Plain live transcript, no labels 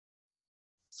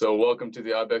So welcome to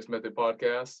the IBEX Method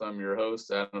Podcast. I'm your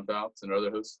host, Adam Fouts, and our other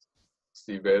host,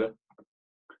 Steve Beta.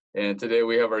 And today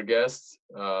we have our guest,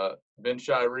 Vince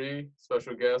Shirey,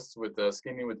 special guest with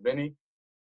Skinny with Vinny.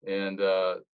 And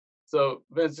so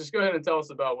Vince, just go ahead and tell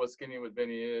us about what Skinny with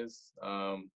Vinny is,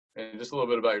 and just a little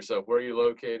bit about yourself. Where are you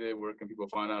located? Where can people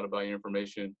find out about your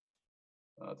information?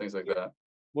 Things like that.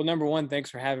 Well, number one, thanks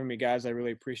for having me, guys. I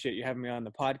really appreciate you having me on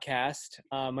the podcast.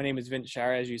 My name is Vince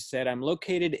Shirey, as you said. I'm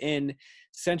located in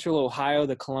Central Ohio,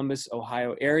 the Columbus,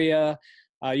 Ohio area.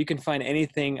 You can find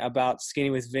anything about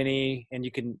Skinny with Vinny, and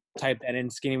you can type that in,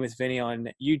 Skinny with Vinny, on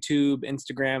YouTube,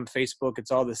 Instagram, Facebook.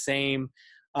 It's all the same.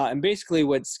 And basically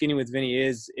what Skinny with Vinny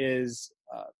is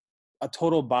a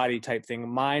total body type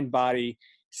thing, mind, body,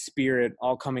 spirit,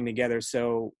 all coming together.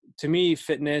 So to me,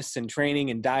 fitness and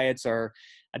training and diets are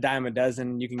a dime a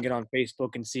dozen. You can get on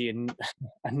Facebook and see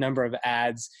a number of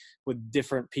ads with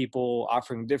different people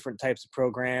offering different types of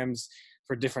programs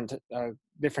for different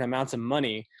amounts of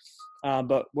money.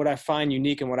 But what I find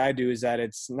unique in what I do is that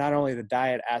it's not only the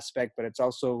diet aspect, but it's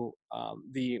also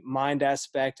the mind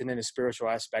aspect and then the spiritual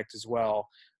aspect as well.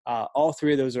 All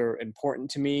three of those are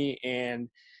important to me. And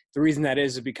the reason that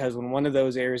is because when one of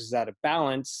those areas is out of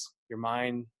balance, your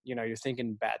mind, you're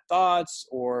thinking bad thoughts,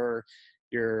 or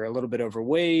you're a little bit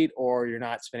overweight, or you're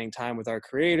not spending time with our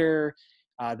creator,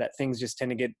 that things just tend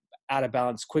to get out of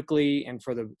balance quickly and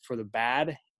for the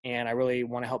bad. And I really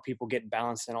want to help people get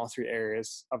balanced in all three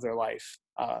areas of their life,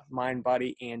 mind,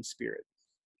 body, and spirit.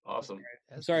 Awesome.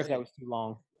 Sorry if that was too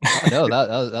long. No,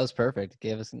 that was perfect.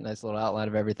 Gave us a nice little outline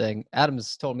of everything.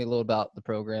 Adam's told me a little about the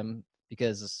program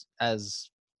because, as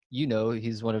you know,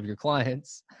 he's one of your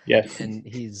clients. Yes. And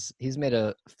he's made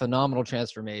a phenomenal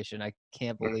transformation. I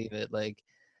can't believe it. Like,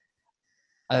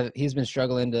 he's been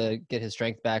struggling to get his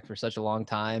strength back for such a long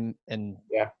time. And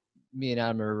yeah, me and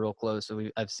Adam are real close. So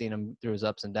I've seen him through his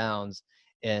ups and downs,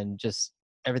 and just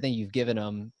everything you've given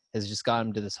him has just got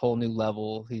him to this whole new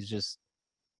level. He's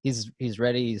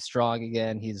ready. He's strong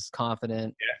again. He's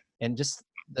confident. Yeah. And just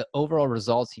the overall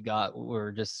results he got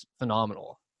were just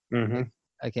phenomenal. Mm-hmm.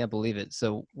 I can't believe it.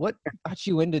 So what got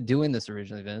you into doing this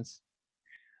originally, Vince?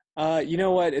 You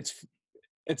know what? It's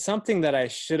something that I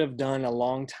should have done a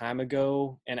long time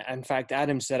ago. And in fact,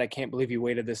 Adam said, I can't believe you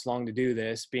waited this long to do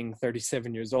this, being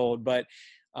 37 years old. But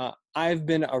I've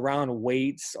been around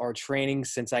weights or training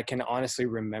since I can honestly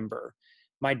remember.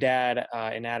 My dad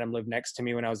and Adam lived next to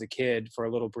me when I was a kid for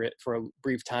a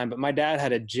brief time. But my dad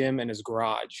had a gym in his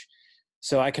garage.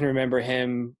 So I can remember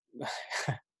him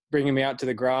bringing me out to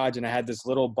the garage, and I had this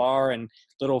little bar and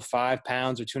little 5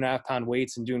 pounds or 2.5 pound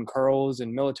weights and doing curls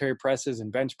and military presses and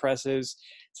bench presses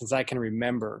since I can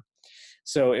remember.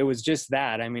 So it was just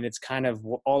that. I mean, it's kind of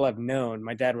all I've known.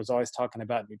 My dad was always talking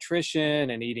about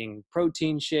nutrition and eating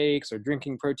protein shakes or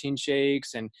drinking protein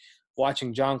shakes and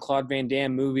watching Jean-Claude Van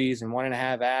Damme movies and wanting to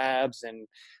have abs and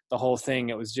the whole thing.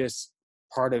 It was just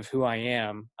part of who I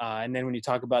am. And then when you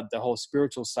talk about the whole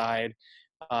spiritual side,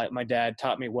 my dad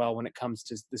taught me well when it comes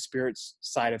to the spirits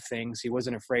side of things. He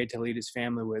wasn't afraid to lead his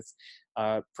family with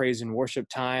praise and worship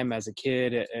time as a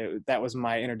kid. That was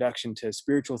my introduction to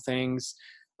spiritual things.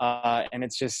 And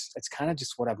it's kind of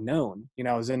just what I've known.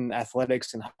 I was in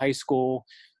athletics in high school,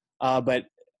 but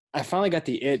I finally got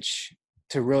the itch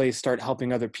to really start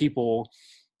helping other people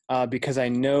because I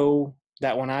know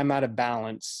that when I'm out of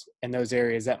balance in those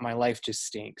areas, that my life just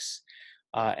stinks.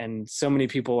 And so many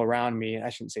people around me, I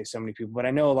shouldn't say so many people, but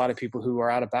I know a lot of people who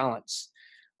are out of balance.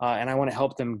 And I want to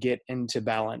help them get into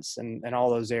balance and all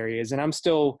those areas. And I'm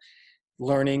still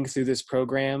learning through this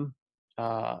program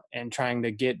and trying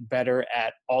to get better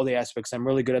at all the aspects. I'm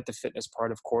really good at the fitness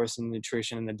part, of course, and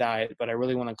nutrition and the diet, but I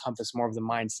really want to encompass more of the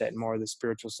mindset and more of the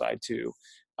spiritual side too.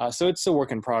 So it's a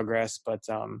work in progress, but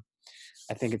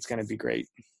I think it's going to be great.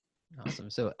 Awesome.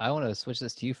 So I want to switch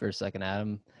this to you for a second,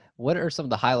 Adam. What are some of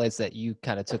the highlights that you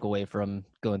kind of took away from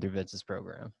going through Vince's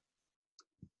program?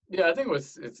 Yeah, I think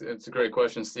it's a great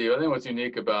question, Steve. I think what's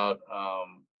unique about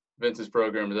Vince's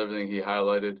program is everything he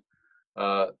highlighted.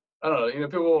 I don't know,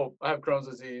 people, I have Crohn's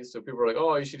disease, so people are like,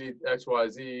 oh, you should eat X, Y,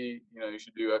 Z, you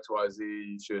should do X, Y, Z,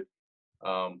 you should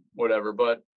whatever.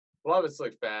 But a lot of it's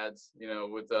like fads.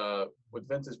 With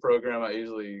Vince's program, I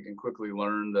easily and quickly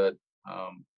learned that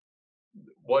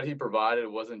what he provided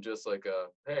wasn't just like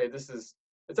hey,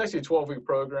 it's actually a 12-week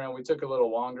program. We took a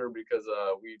little longer because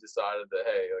we decided that,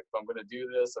 hey, like, if I'm going to do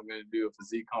this, I'm going to do a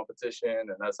physique competition,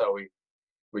 and that's how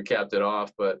we capped it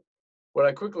off. But what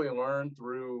I quickly learned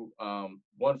through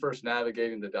first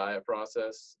navigating the diet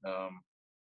process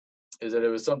is that it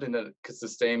was something that could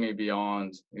sustain me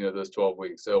beyond those 12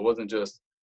 weeks. So it wasn't just,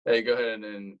 hey, go ahead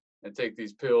and take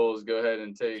these pills, go ahead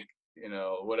and take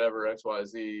whatever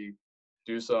XYZ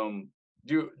do some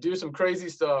crazy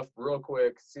stuff real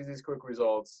quick, see these quick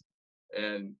results,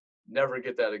 and never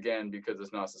get that again because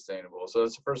it's not sustainable. So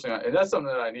that's the first thing, and that's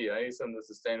something that I need. I need something that's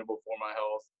sustainable for my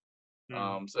health.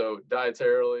 So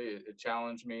dietarily, it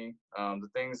challenged me. The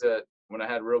things that when I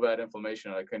had real bad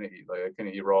inflammation, I couldn't eat. Like I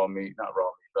couldn't eat raw meat, not raw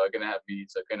meat, but I couldn't have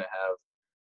meats. I couldn't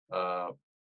have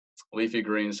leafy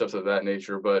greens, stuff of that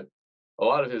nature. But a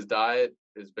lot of his diet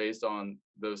is based on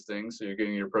those things. So you're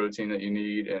getting your protein that you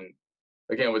need. And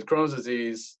again, with Crohn's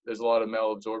disease, there's a lot of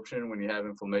malabsorption when you have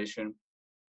inflammation.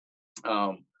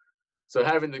 So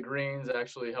having the greens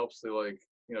actually helps to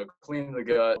clean the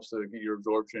gut, so get your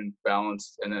absorption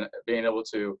balanced, and then being able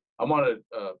to. I'm on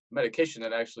a medication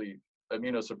that actually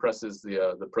immunosuppresses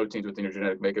the proteins within your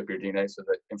genetic makeup, your DNA, so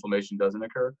that inflammation doesn't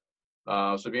occur.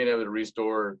 So being able to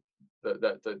restore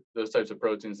those types of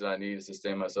proteins that I need to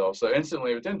sustain myself. So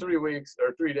instantly, within 3 weeks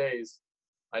or 3 days,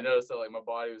 I noticed that like my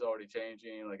body was already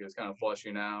changing, like it was kind of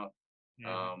flushing out.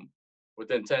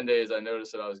 Within 10 days, I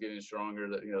noticed that I was getting stronger,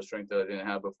 that strength that I didn't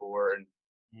have before, and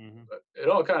it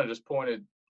all kind of just pointed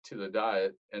to the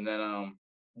diet. And then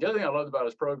the other thing I loved about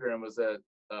his program was that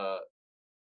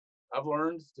I've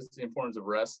learned just the importance of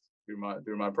rest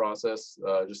through my process,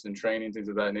 just in training, things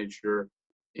of that nature.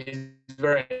 He's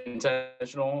very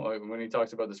intentional when he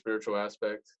talks about the spiritual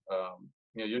aspect.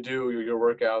 You do your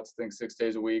workouts, I think 6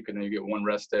 days a week, and then you get one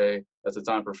rest day. That's a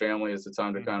time for family. It's a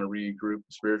time to kind of regroup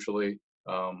spiritually.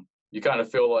 You kind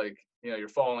of feel like you're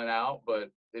falling out, but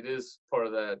it is part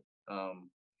of that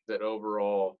that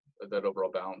overall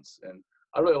balance. And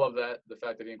I really love the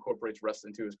fact that he incorporates rest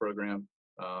into his program.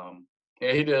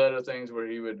 He did other things where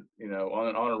he would,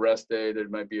 on a rest day, there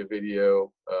might be a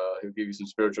video. He'll give you some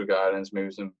spiritual guidance,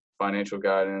 maybe some financial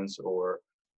guidance, or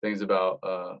things about,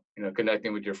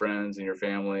 connecting with your friends and your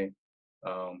family.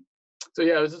 So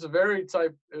yeah, it was a very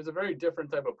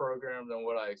different type of program than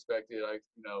what I expected.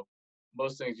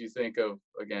 Most things you think of,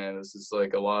 again, this is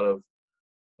like a lot of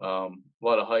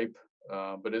hype,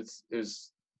 but I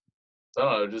don't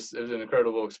know, it was an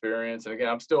incredible experience. And again,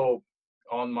 I'm still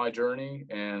on my journey,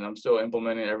 and I'm still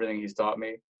implementing everything he's taught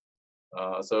me.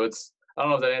 So I don't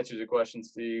know if that answers your question,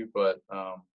 Steve, but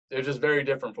it's just very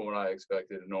different from what I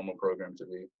expected a normal program to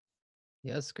be.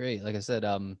 Yeah, that's great. Like I said,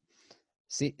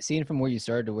 seeing from where you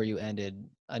started to where you ended,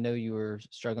 I know you were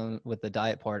struggling with the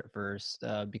diet part at first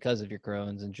because of your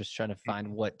Crohn's and just trying to find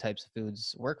what types of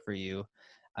foods work for you.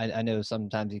 I know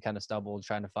sometimes you kind of stumbled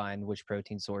trying to find which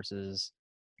protein sources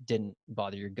didn't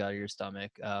bother your gut or your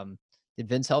stomach. Did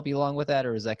Vince help you along with that,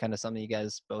 or is that kind of something you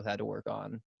guys both had to work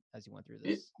on as you went through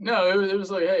this? No, it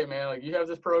was like, hey man, like you have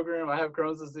this program, I have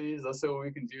Crohn's disease. Let's see what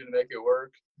we can do to make it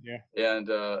work. Yeah. And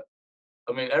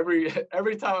I mean, every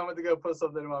time I went to go put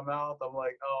something in my mouth, I'm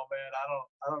like, oh man,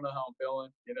 I don't know how I'm feeling,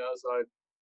 So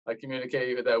I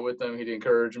communicated that with him. He'd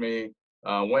encourage me.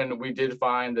 When we did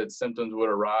find that symptoms would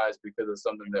arise because of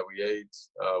something that we ate,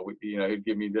 he'd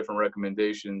give me different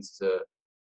recommendations to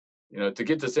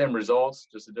get the same results,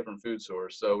 just a different food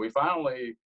source. So we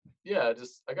finally,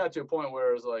 I got to a point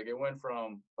where it was like, it went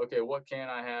from, okay, what can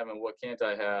I have and what can't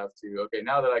I have, to, okay,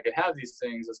 now that I can have these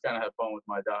things, let's kind of have fun with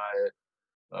my diet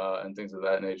and things of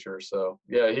that nature. So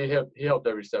yeah, he helped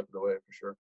every step of the way for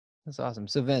sure. That's awesome.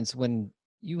 So Vince, when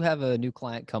you have a new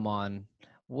client come on,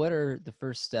 what are the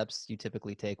first steps you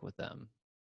typically take with them?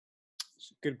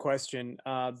 Good question.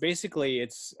 Basically,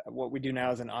 it's what we do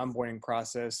now is an onboarding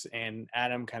process, and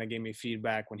Adam kind of gave me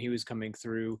feedback when he was coming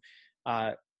through,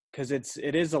 because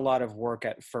it is a lot of work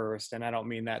at first, and I don't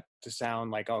mean that to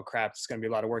sound like, oh crap, it's going to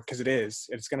be a lot of work, because it is.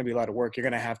 It's going to be a lot of work. You're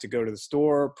going to have to go to the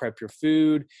store, prep your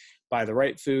food, buy the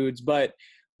right foods, but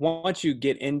once you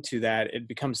get into that, it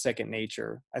becomes second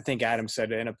nature. I think Adam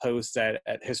said in a post that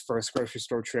at his first grocery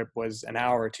store trip was an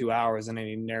hour or 2 hours, and then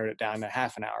he narrowed it down to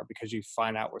half an hour because you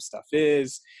find out where stuff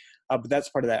is. But that's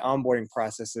part of that onboarding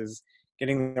process, is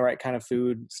getting the right kind of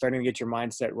food, starting to get your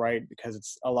mindset right, because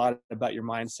it's a lot about your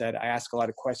mindset. I ask a lot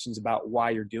of questions about why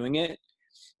you're doing it,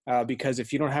 because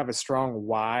if you don't have a strong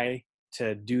why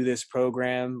to do this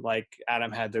program, like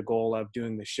Adam had the goal of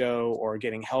doing the show or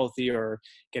getting healthy or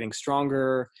getting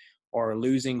stronger or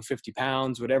losing 50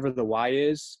 pounds, whatever the why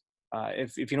is,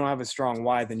 if you don't have a strong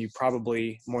why, then you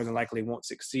probably more than likely won't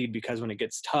succeed, because when it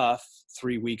gets tough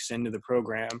 3 weeks into the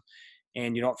program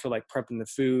and you don't feel like prepping the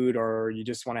food, or you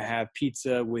just want to have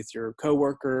pizza with your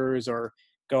coworkers or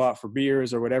go out for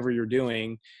beers or whatever you're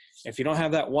doing, if you don't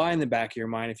have that why in the back of your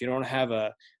mind, if you don't have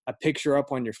a picture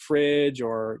up on your fridge,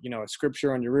 or a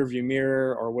scripture on your rearview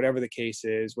mirror, or whatever the case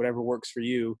is, whatever works for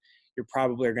you, you're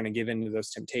probably are going to give in to those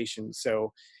temptations.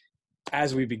 So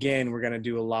as we begin, we're going to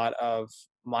do a lot of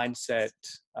mindset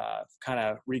kind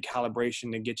of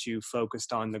recalibration to get you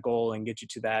focused on the goal and get you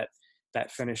to that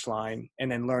that finish line,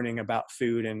 and then learning about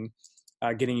food and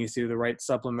getting you through the right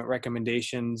supplement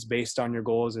recommendations based on your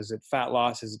goals. Is it fat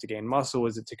loss? Is it to gain muscle?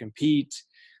 Is it to compete?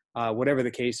 Whatever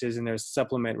the case is. And there's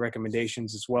supplement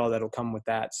recommendations as well that'll come with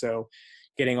that. So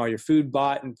getting all your food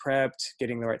bought and prepped,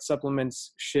 getting the right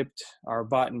supplements shipped, or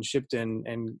bought and shipped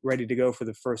and ready to go for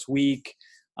the first week.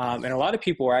 And a lot of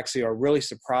people are really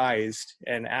surprised,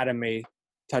 and Adam may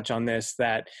touch on this,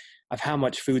 that of how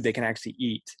much food they can actually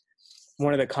eat.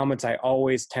 One of the comments I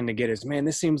always tend to get is, man,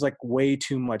 this seems like way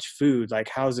too much food. Like,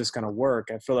 how's this going to work?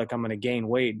 I feel like I'm going to gain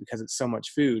weight because it's so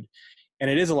much food. And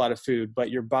it is a lot of food,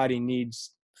 but your body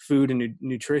needs food and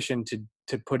nutrition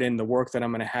to put in the work that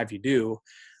I'm going to have you do.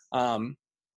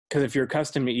 Because if you're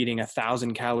accustomed to eating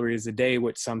 1,000 calories a day,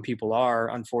 which some people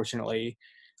are, unfortunately,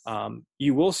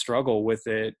 you will struggle with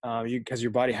it because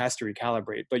your body has to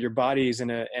recalibrate. But your body is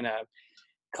in a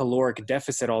caloric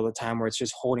deficit all the time, where it's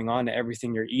just holding on to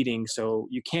everything you're eating. So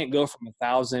you can't go from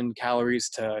 1,000 calories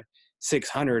to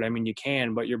 600. I mean, you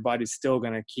can, but your body's still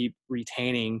going to keep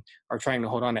retaining or trying to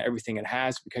hold on to everything it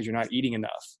has because you're not eating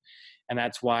enough. And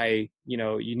that's why,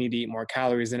 you need to eat more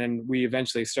calories. And then we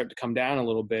eventually start to come down a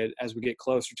little bit as we get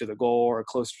closer to the goal or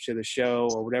closer to the show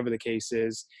or whatever the case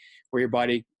is, where your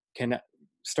body can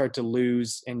start to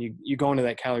lose and you go into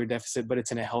that calorie deficit, but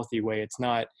it's in a healthy way. It's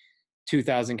not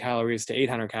 2,000 calories to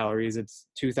 800 calories. It's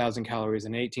 2,000 calories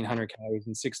and 1,800 calories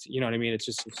and 60, you know what I mean? It's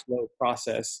just a slow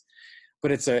process,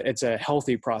 but it's a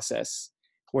healthy process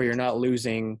where you're not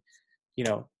losing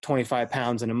 25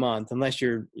 pounds in a month, unless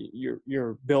you're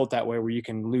built that way where you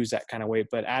can lose that kind of weight.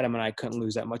 But Adam and I couldn't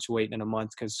lose that much weight in a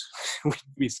month because we'd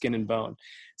be skin and bone.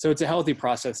 So it's a healthy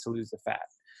process to lose the fat,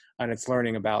 and it's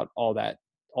learning about all that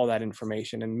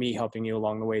information and me helping you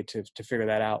along the way to figure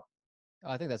that out.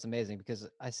 I think that's amazing, because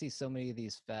I see so many of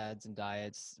these fads and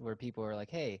diets where people are like,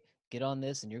 hey, get on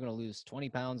this and you're going to lose 20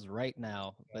 pounds right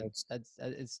now. But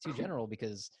it's too general,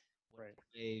 because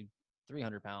Right.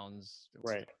 300 pounds,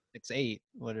 Right. 6'8",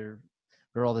 what are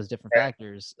all those different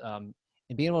factors, and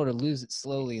being able to lose it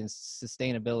slowly and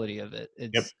sustainability of it,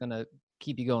 it's going to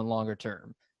keep you going longer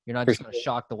term. You're not just going to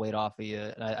shock the weight off of you.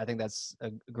 And I think that's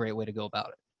a great way to go about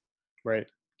it. Right.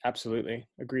 Absolutely.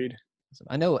 Agreed.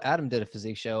 I know Adam did a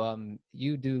physique show.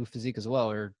 You do physique as well,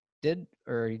 or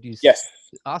you? Yes.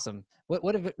 Awesome.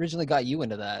 What originally got you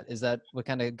into that? Is that what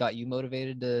kind of got you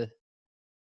motivated to do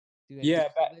anything? Yeah,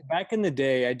 back in the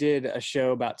day, I did a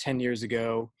show about 10 years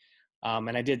ago,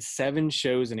 and I did 7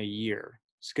 shows in a year.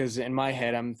 Because in my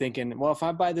head, I'm thinking, well, if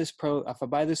I buy this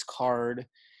card,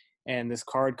 and this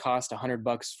card cost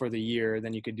 $100 for the year,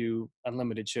 then you could do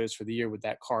unlimited shows for the year with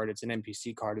that card. It's an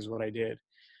NPC card, is what I did.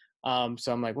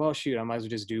 So I'm like, well, shoot, I might as well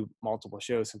just do multiple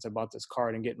shows since I bought this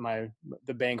card and get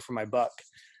the bang for my buck.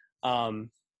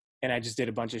 And I just did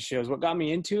a bunch of shows. What got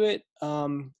me into it?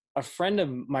 A friend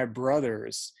of my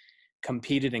brother's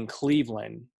competed in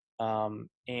Cleveland,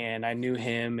 and I knew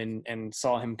him and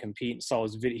saw him compete. Saw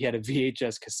his video. He had a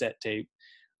VHS cassette tape,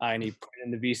 and he put it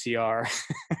in the VCR.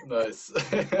 Nice.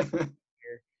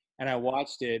 And I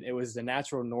watched it. It was the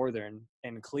Natural Northern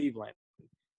in Cleveland,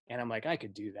 and I'm like, I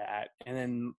could do that. And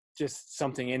then just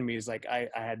something in me is like,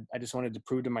 I just wanted to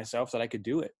prove to myself that I could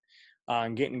do it,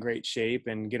 and get in great shape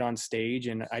and get on stage.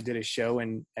 And I did a show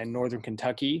in Northern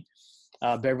Kentucky.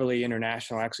 Beverly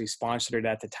International actually sponsored it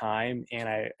at the time, and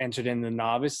I entered in the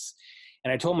novice.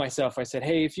 And I told myself, I said,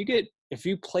 hey, if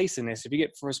you place in this, if you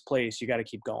get first place, you got to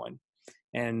keep going.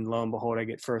 And lo and behold, I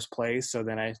get first place. So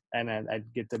then I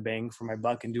get the bang for my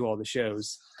buck and do all the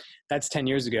shows. That's 10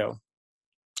 years ago.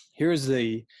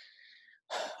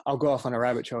 I'll go off on a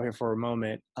rabbit trail here for a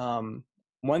moment.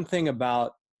 One thing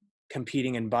about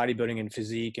competing in bodybuilding and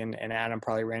physique, and Adam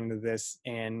probably ran into this,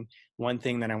 and one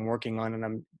thing that I'm working on and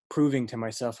I'm proving to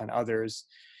myself and others,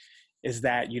 is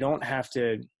that you don't have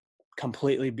to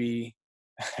completely be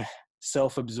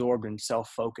self-absorbed and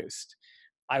self-focused.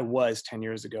 I was 10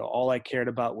 years ago. All I cared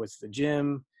about was the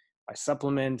gym, my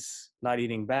supplements, not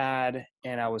eating bad,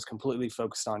 and I was completely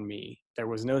focused on me. There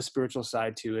was no spiritual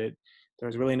side to it. There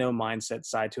was really no mindset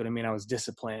side to it. I mean, I was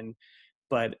disciplined,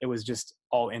 but it was just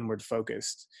all inward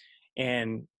focused.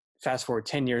 And fast forward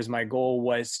 10 years, my goal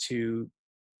was to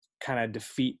kind of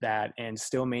defeat that and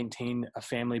still maintain a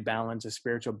family balance, a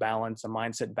spiritual balance, a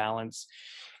mindset balance.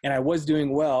 And I was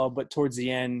doing well, but towards the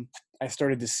end, I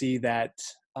started to see that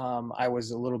I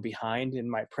was a little behind in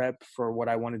my prep for what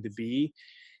I wanted to be.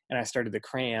 And I started to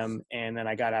cram, and then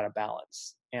I got out of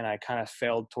balance, and I kind of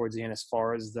failed towards the end as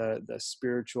far as the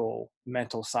spiritual,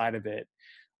 mental side of it.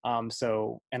 And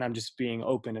I'm just being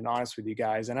open and honest with you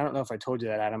guys. And I don't know if I told you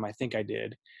that, Adam. I think I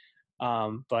did.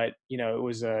 But it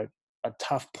was a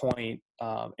tough point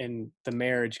in the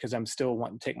marriage because I'm still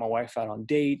wanting to take my wife out on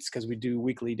dates because we do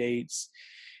weekly dates.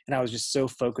 And I was just so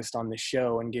focused on the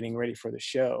show and getting ready for the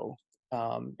show.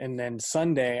 And then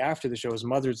Sunday after the show was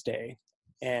Mother's Day.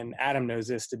 And Adam knows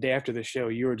this, the day after the show,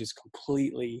 you were just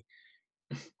completely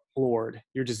floored.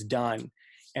 You're just done.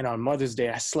 And on Mother's Day,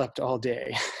 I slept all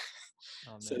day.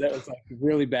 Oh, So man. that was like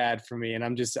really bad for me. And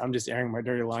I'm just airing my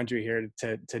dirty laundry here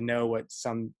to know what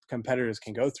some competitors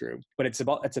can go through. But it's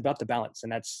about the balance.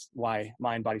 And that's why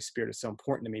mind, body, spirit is so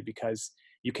important to me, because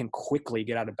you can quickly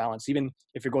get out of balance. Even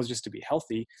if your goal is just to be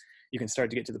healthy, you can start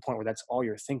to get to the point where that's all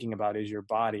you're thinking about is your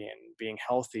body and being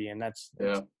healthy. And that's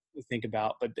what you think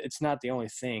about, but it's not the only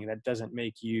thing. That doesn't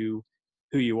make you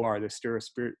who you are. There's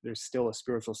still a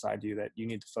spiritual side to you that you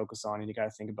need to focus on, and you got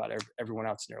to think about everyone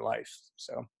else in your life.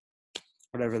 So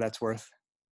whatever that's worth.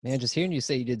 Man, just hearing you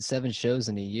say you did 7 shows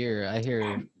in a year,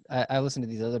 I listen to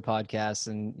these other podcasts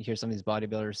and hear some of these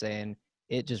bodybuilders saying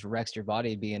it just wrecks your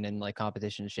body being in like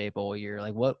competition shape all year.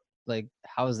 Like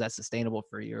how is that sustainable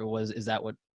for you? Or is that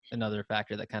what another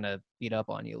factor that kind of beat up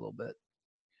on you a little bit?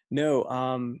 No,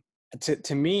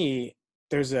 to me,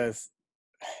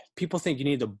 people think you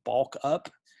need to bulk up,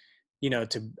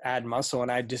 to add muscle.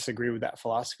 And I disagree with that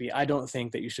philosophy. I don't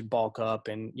think that you should bulk up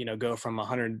and, go from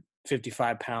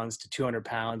 155 pounds to 200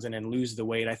 pounds and then lose the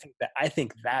weight. I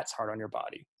think that's hard on your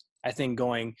body. I think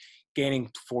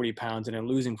gaining 40 pounds and then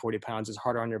losing 40 pounds is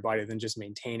harder on your body than just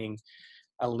maintaining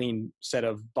a lean set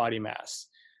of body mass.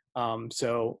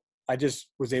 So I just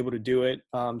was able to do it.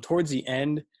 Towards the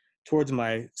end, towards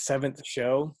my 7th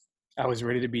show, I was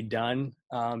ready to be done,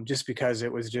 just because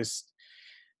it was just,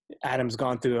 Adam's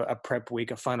gone through a prep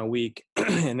week, a final week,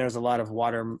 and there's a lot of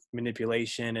water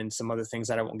manipulation and some other things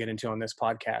that I won't get into on this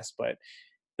podcast, but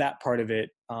that part of it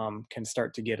can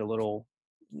start to get a little,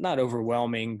 not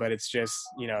overwhelming, but it's just,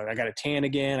 I got to tan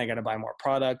again. I got to buy more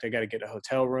product. I got to get a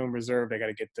hotel room reserved. I got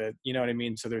to get you know what I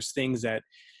mean? So there's things that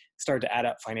start to add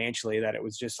up financially that it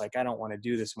was just like, I don't want to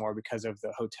do this more because of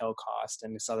the hotel cost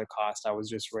and this other cost. I was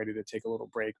just ready to take a little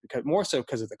break, because more so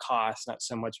because of the cost, not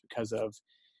so much because of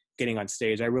getting on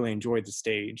stage. I really enjoyed the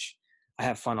stage. I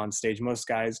have fun on stage. Most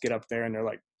guys get up there and they're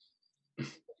like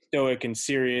stoic and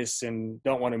serious and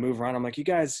don't want to move around. I'm like, you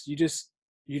guys, you just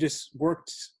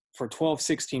worked for 12,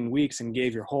 16 weeks and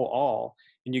gave your whole all,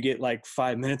 and you get like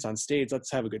 5 minutes on stage.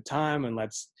 Let's have a good time. And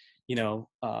let's,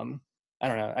 I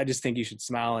don't know. I just think you should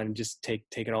smile and just take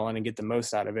it all in and get the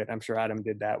most out of it. I'm sure Adam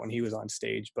did that when he was on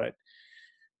stage, but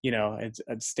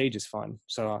stage is fun.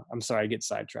 So I'm sorry I get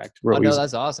sidetracked. Oh, no,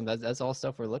 that's awesome. That's all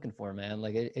stuff we're looking for, man.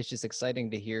 Like it's just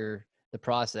exciting to hear the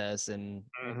process and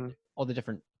all the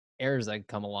different errors that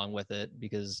come along with it,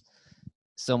 because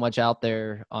so much out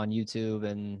there on YouTube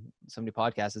and so many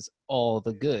podcasts, it's all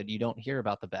the good. You don't hear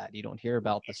about the bad. You don't hear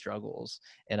about the struggles.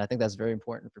 And I think that's very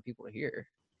important for people to hear.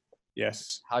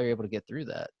 Yes. How you're able to get through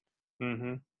that.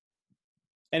 Mm-hmm.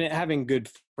 And having good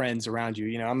friends around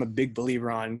you. I'm a big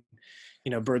believer on,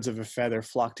 birds of a feather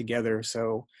flock together.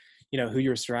 So, who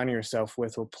you're surrounding yourself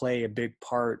with will play a big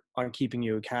part on keeping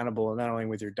you accountable, not only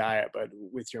with your diet, but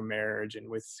with your marriage and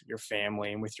with your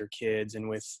family and with your kids and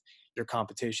with your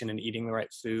competition and eating the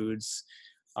right foods.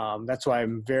 That's why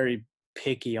I'm very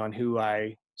picky on who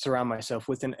I surround myself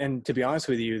with. And to be honest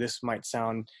with you, this might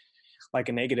sound like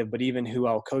a negative, but even who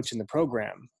I'll coach in the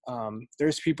program.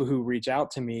 There's people who reach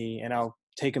out to me and I'll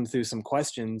take them through some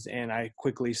questions, and I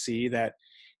quickly see that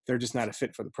they're just not a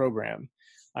fit for the program.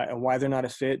 And why they're not a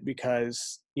fit,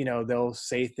 because, they'll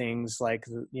say things like,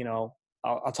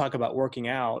 I'll talk about working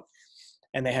out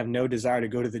and they have no desire to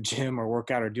go to the gym or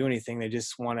work out or do anything. They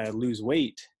just want to lose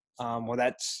weight. Well,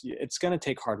 it's going to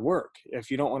take hard work. If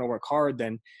you don't want to work hard,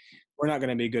 then we're not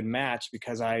going to be a good match,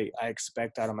 because I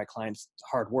expect out of my clients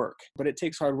hard work. But it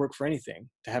takes hard work for anything.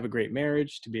 To have a great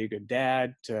marriage, to be a good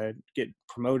dad, to get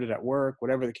promoted at work,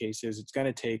 whatever the case is, it's going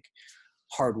to take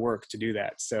hard work to do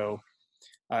that. So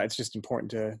it's just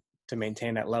important to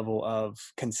maintain that level of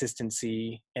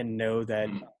consistency and know that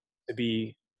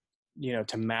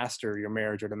to master your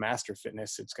marriage or to master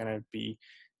fitness, it's going to be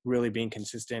really being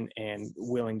consistent and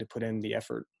willing to put in the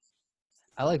effort.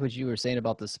 I like what you were saying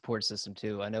about the support system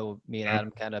too. I know me and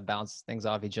Adam kind of bounce things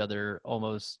off each other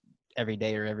almost every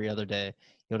day or every other day.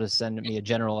 He'll just send me a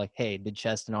general like, hey, did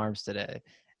chest and arms today,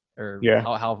 or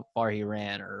how far he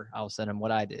ran, or I'll send him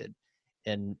what I did.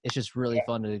 And it's just really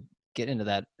fun to get into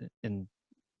that and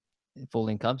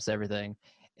fully encompass everything.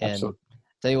 And Absolutely.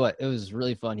 Tell you what, it was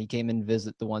really fun. He came and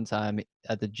visit the one time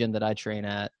at the gym that I train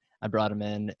at. I brought him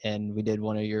in and we did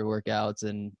one of your workouts,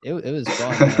 and it was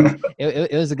fun. Man.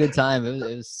 It was a good time.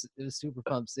 It was Super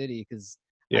Pump City, because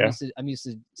Yeah. I'm used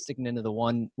to sticking into the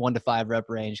 1 to 5 rep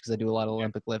range because I do a lot of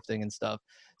Olympic lifting and stuff.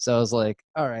 So I was like,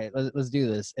 all right, let's do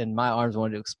this. And my arms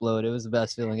wanted to explode. It was the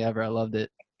best feeling ever. I loved it.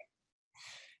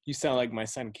 You sound like my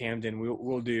son Camden.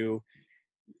 We'll do.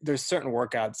 There's certain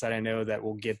workouts that I know that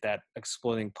will get that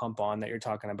exploding pump on that you're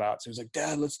talking about. So he's like,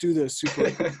 Dad, let's do this super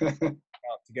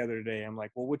out together today. I'm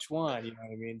like, well, which one? You know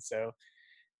what I mean? So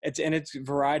it's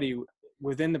variety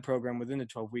within the program, within the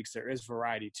 12 weeks, there is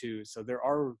variety too. So there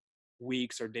are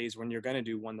weeks or days when you're going to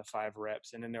do 1 to 5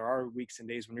 reps. And then there are weeks and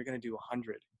days when you're going to do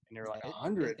 100 and you're like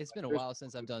 100. It's been a while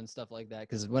since I've done stuff like that.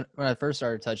 Cause when I first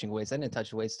started touching weights, I didn't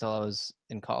touch weights till I was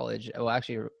in college. Well,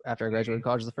 actually after I graduated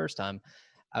college the first time,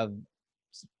 I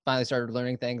finally started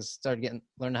learning things,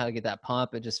 learning how to get that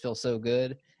pump. It just feels so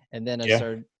good. And then I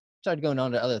started going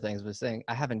on to other things, but saying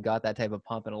I haven't got that type of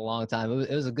pump in a long time.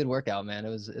 It was a good workout, man. It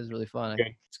was really fun.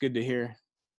 Okay. It's good to hear.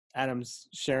 Adam's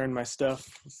sharing my stuff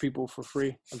with people for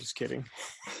free. I'm just kidding.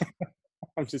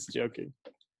 I'm just joking.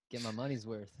 Get my money's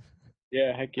worth.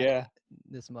 Yeah, heck yeah.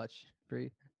 This much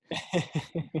free.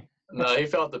 No, he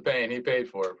felt the pain. He paid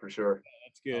for it for sure.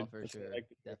 That's good. Oh, for sure.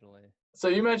 Definitely. So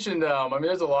you mentioned, I mean,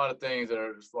 there's a lot of things that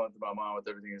are just flowing through my mind with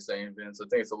everything you're saying, Vince. I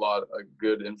think it's a lot of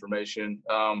good information.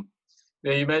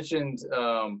 Yeah, you mentioned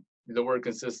the word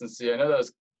consistency. I know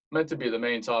that's meant to be the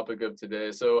main topic of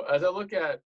today. So as I look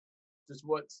at just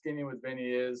what Skinny with Vinny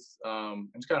is, and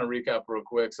just kind of recap real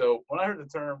quick. So when I heard the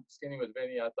term Skinny with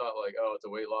Vinny, I thought like, oh, it's a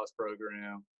weight loss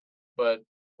program. But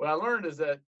what I learned is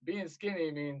that being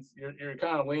skinny means you're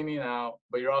kind of leaning out,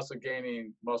 but you're also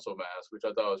gaining muscle mass, which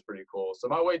I thought was pretty cool. So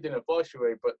my weight didn't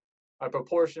fluctuate, but my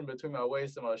proportion between my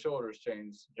waist and my shoulders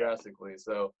changed drastically.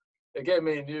 So it gave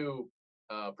me a new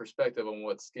perspective on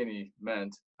what skinny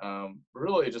meant.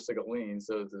 Really just like a lean,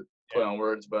 so to play on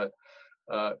words. But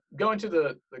going to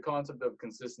the concept of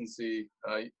consistency,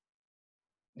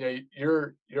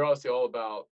 you're obviously all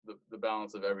about the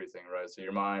balance of everything, right? So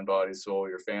your mind, body, soul,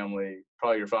 your family,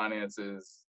 probably your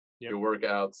finances, your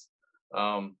workouts.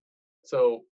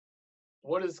 So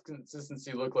what does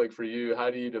consistency look like for you?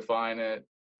 How do you define it?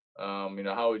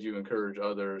 How would you encourage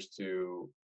others to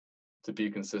be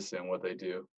consistent in what they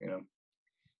do?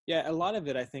 Yeah, a lot of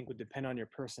it I think would depend on your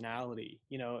personality.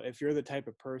 If you're the type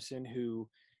of person who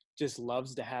just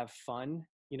loves to have fun,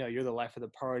 you're the life of the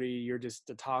party, you're just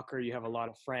a talker, you have a lot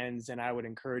of friends, and I would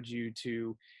encourage you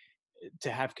to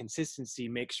have consistency.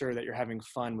 Make sure that you're having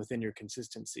fun within your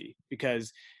consistency,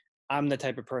 because I'm the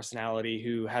type of personality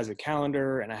who has a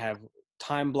calendar and I have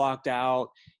time blocked out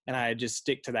and I just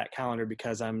stick to that calendar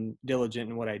because I'm diligent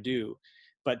in what I do.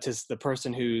 But to the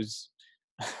person who's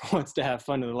wants to have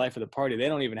fun in the life of the party, they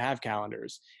don't even have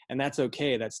calendars, and that's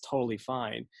okay. That's totally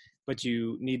fine. But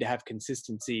you need to have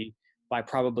consistency by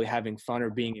probably having fun or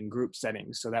being in group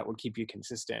settings. So that will keep you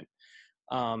consistent.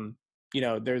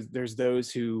 There's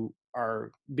those who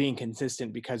are being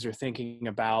consistent because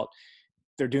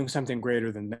they're doing something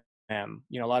greater than them.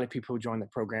 A lot of people who join the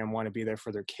program want to be there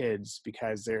for their kids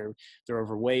because they're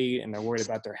overweight and they're worried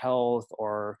about their health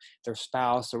or their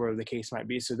spouse or whatever the case might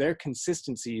be. So their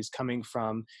consistency is coming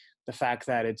from the fact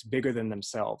that it's bigger than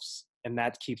themselves, and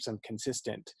that keeps them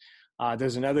consistent.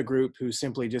 There's another group who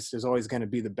simply just is always going to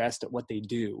be the best at what they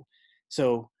do.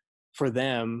 So for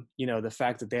them, the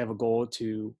fact that they have a goal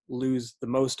to lose the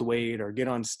most weight or get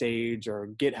on stage or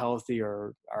get healthy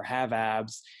or have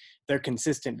abs, they're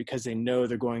consistent because they know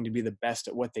they're going to be the best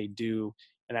at what they do.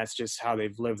 And that's just how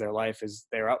they've lived their life, is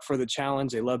they're up for the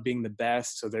challenge. They love being the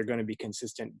best. So they're going to be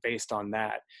consistent based on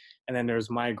that. And then there's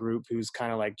my group who's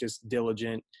kind of like just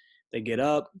diligent. They get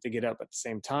up at the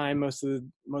same time most of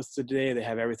the day. They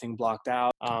have everything blocked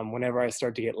out. Whenever I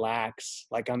start to get lax,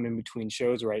 like I'm in between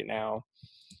shows right now,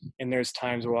 and there's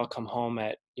times where I'll come home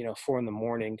at 4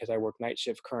 a.m. because I work night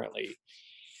shift currently,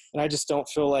 and I just don't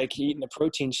feel like eating a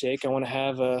protein shake. I want to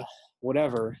have a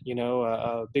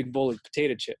big bowl of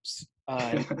potato chips.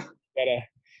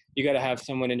 You gotta have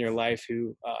someone in your life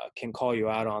who can call you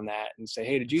out on that and say,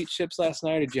 hey, did you eat chips last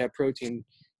night? Or did you have protein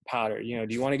powder? Do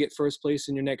you want to get first place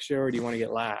in your next show, or do you want to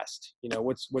get last?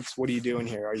 What are you doing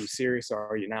here? Are you serious or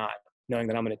are you not? Knowing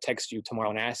that I'm going to text you tomorrow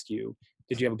and ask you,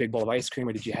 did you have a big bowl of ice cream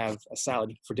or did you have a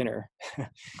salad for dinner?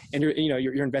 And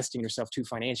you're investing in yourself too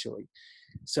financially.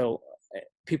 So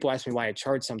people ask me why I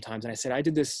charge sometimes, and I said I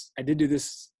did do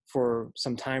this for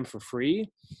some time for free.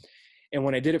 And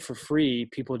when I did it for free,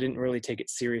 people didn't really take it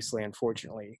seriously,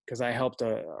 unfortunately, because I helped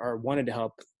or wanted to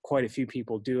help quite a few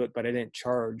people do it, but I didn't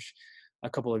charge a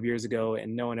couple of years ago,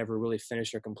 and no one ever really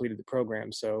finished or completed the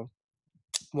program. So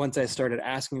once I started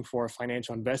asking for a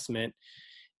financial investment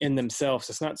in themselves.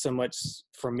 It's not so much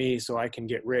for me so I can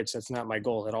get rich. That's not my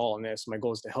goal at all in this. My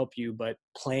goal is to help you, but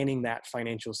planting that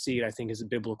financial seed, I think, is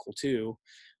biblical too.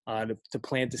 To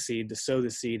plant the seed, to sow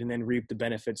the seed, and then reap the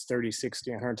benefits 30,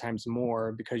 60, 100 times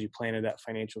more because you planted that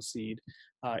financial seed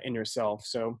in yourself.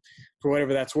 So for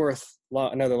whatever that's worth,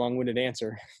 another long-winded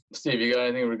answer. Steve, you got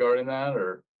anything regarding that?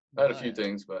 Or I had a No, few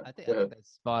things, but I think go ahead.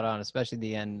 that's spot on, especially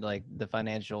the end, like the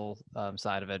financial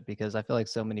side of it, because I feel like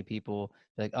so many people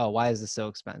are like, oh, why is this so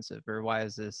expensive, or why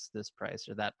is this price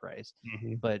or that price?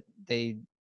 Mm-hmm. But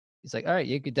it's like, all right,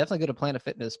 you could definitely go to Planet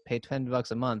Fitness, pay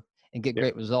 $10 a month, and get Yep.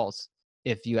 great results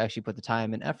if you actually put the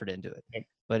time and effort into it. Yep.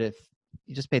 But if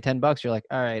you just pay $10, you're like,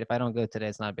 all right, if I don't go today,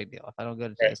 it's not a big deal. If I don't go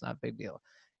today, it's not a big deal.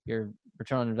 Your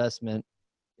return on investment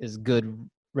is good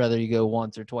whether you go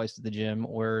once or twice to the gym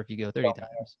or if you go 30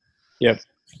 times. Yep.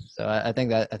 So I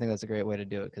think that's a great way to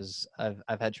do it, because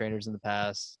I've had trainers in the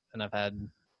past, and I've had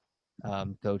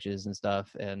coaches and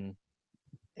stuff, and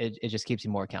it just keeps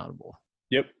you more accountable.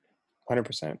 Yep.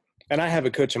 100%. And I have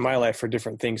a coach in my life for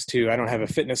different things too. I don't have a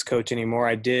fitness coach anymore.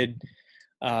 I did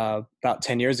about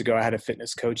 10 years ago. I had a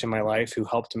fitness coach in my life who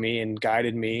helped me and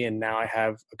guided me. And now I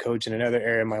have a coach in another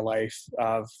area of my life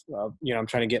of I'm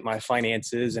trying to get my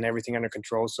finances and everything under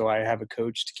control. So I have a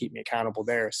coach to keep me accountable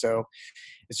there. So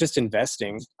it's just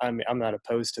investing. I'm not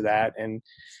opposed to that. And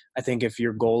I think if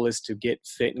your goal is to get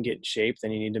fit and get in shape,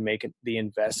 then you need to make the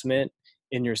investment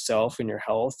in yourself and your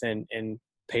health and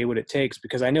pay what it takes.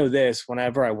 Because I know this,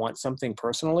 whenever I want something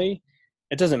personally,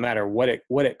 it doesn't matter what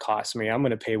it costs me. I'm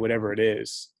going to pay whatever it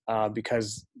is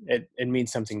because it means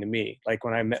something to me. Like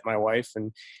when I met my wife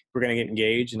and we're going to get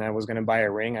engaged and I was going to buy a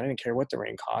ring, I didn't care what the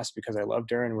ring cost because I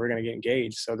loved her and we're going to get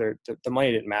engaged. So the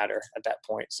money didn't matter at that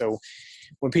point. So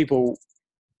when people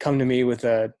come to me with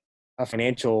a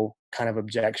financial kind of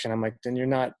objection, I'm like, then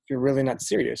you're really not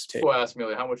serious. People ask me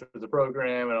like, how much was the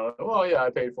program? And I'm like, well, yeah, I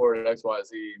paid for it, X, Y,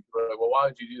 Z. But like, well, why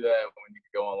would you do that when you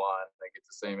could go online and get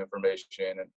the same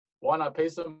information? And why not pay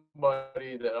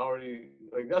somebody that already,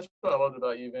 like, that's what I loved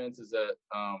about you, Vince, is that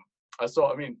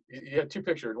you had two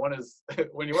pictures. One is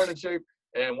when you weren't in shape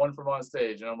and one from on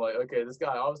stage. And I'm like, okay, this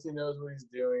guy obviously knows what he's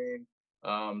doing.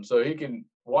 So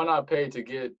why not pay to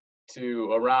get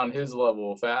to around his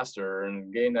level faster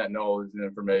and gain that knowledge and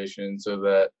information so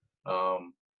that,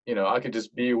 I could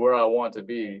just be where I want to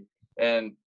be.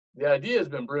 And the idea has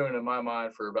been brewing in my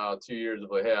mind for about 2 years of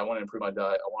like, hey, I want to improve my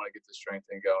diet. I want to get the strength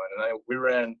thing going. And we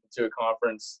ran to a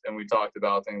conference and we talked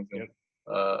about things. And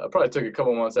I probably took a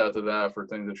couple months after that for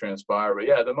things to transpire. But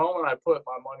yeah, the moment I put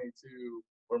my money to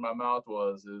where my mouth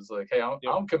was, is like, hey,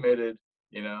 I'm committed,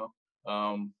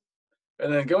 and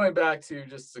then going back to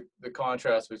just the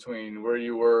contrast between where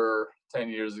you were 10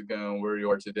 years ago and where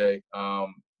you are today.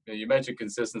 You mentioned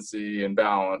consistency and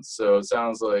balance. So it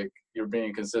sounds like you're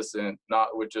being consistent, not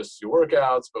with just your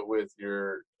workouts, but with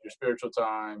your spiritual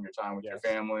time, your time with your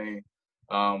family.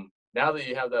 Now that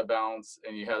you have that balance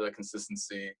and you have that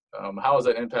consistency, how has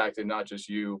that impacted not just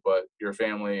you, but your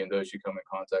family and those you come in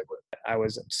contact with? I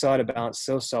was so out of balance,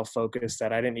 so self-focused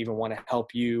that I didn't even want to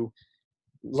help you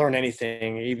learn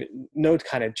anything, even no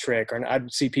kind of trick. Or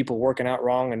I'd see people working out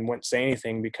wrong and wouldn't say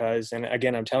anything because, and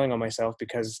again, I'm telling on myself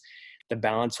because the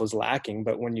balance was lacking.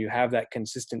 But when you have that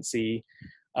consistency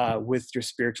with your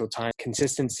spiritual time,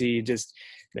 consistency just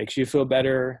makes you feel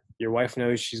better. Your wife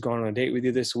knows she's going on a date with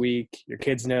you this week. Your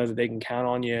kids know that they can count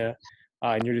on you.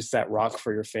 And you're just that rock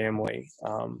for your family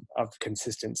of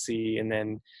consistency. And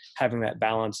then having that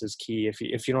balance is key. If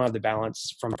you don't have the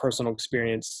balance from personal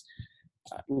experience,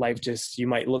 life you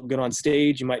might look good on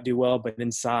stage, you might do well, but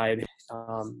inside,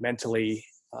 mentally,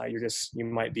 you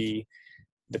might be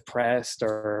depressed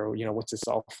or, what's this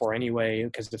all for anyway?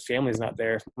 Because the family's not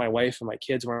there. If my wife and my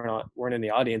kids weren't in the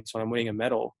audience when I'm winning a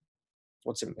medal,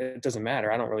 it doesn't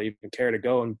matter. I don't really even care to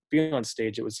go and be on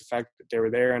stage. It was the fact that they were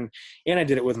there. And I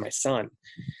did it with my son,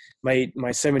 my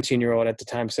 17-year-old at the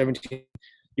time, 17.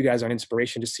 You guys are an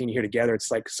inspiration, just seeing you here together.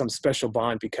 It's like some special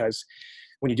bond because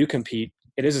when you do compete,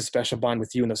 it is a special bond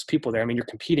with you and those people there. I mean, you're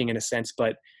competing in a sense,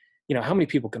 but how many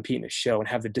people compete in a show and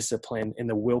have the discipline and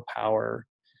the willpower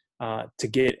to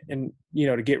get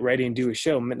ready and do a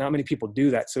show? Not many people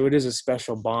do that. So it is a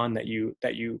special bond that you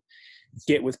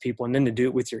get with people, and then to do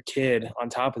it with your kid on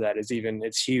top of that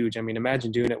it's huge. I mean,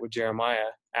 imagine doing it with Jeremiah,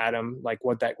 Adam, like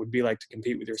what that would be like to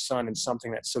compete with your son in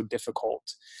something that's so difficult,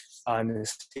 and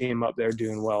to see him up there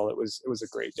doing well. It was a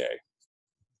great day.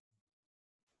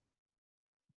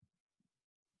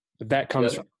 But that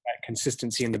comes from that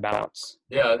consistency and the balance.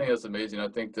 Yeah, I think that's amazing. I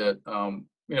think that,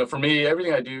 for me,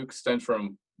 everything I do stems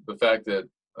from the fact that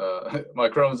my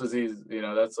Crohn's disease,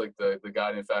 that's like the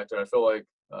guiding factor. I feel like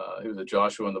it was a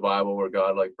Joshua in the Bible where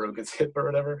God like broke his hip or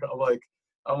whatever. I'm like,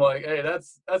 I'm like, hey,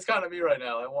 that's kind of me right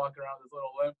now. I'm walking around with this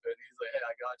little limp, and he's like, hey,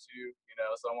 I got you,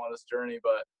 so I'm on this journey.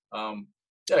 But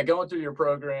yeah, going through your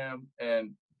program,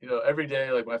 and every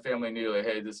day, like my family knew, like,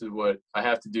 hey, this is what I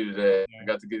have to do today. I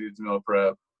got to get into meal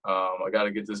prep. I got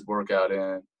to get this workout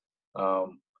in.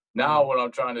 Now what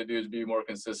I'm trying to do is be more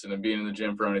consistent and being in the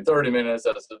gym for only 30 minutes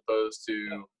as opposed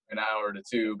to an hour to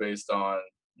two based on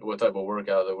what type of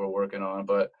workout that we're working on.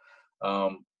 But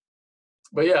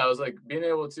yeah, I was like being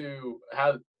able to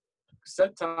have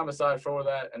set time aside for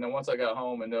that, and then once I got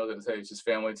home and know that it's just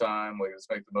family time, like let's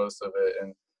make the most of it.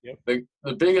 And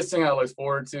the biggest thing I looked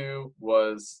forward to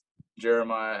was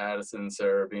Jeremiah, Addison, and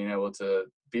Sarah being able to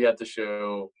be at the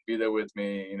show, be there with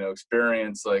me,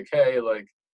 experience like, hey, like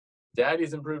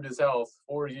Daddy's improved his health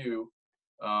for you,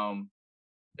 and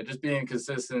just being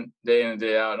consistent day in and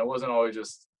day out. And it wasn't always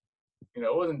just,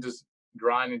 it wasn't just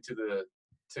grinding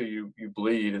till you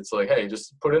bleed. It's like, hey,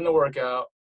 just put in the workout,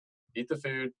 eat the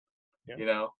food.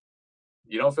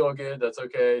 You don't feel good, that's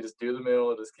okay. Just do the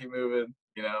meal, just keep moving.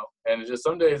 And it's just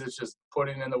some days it's just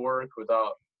putting in the work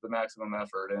without the maximum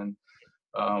effort. And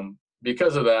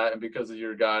because of that, and because of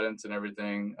your guidance and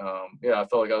everything, I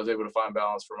felt like I was able to find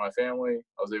balance for my family.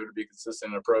 I was able to be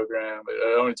consistent in the program.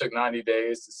 It only took 90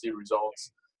 days to see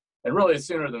results. And really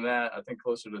sooner than that, I think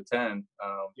closer to 10,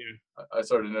 I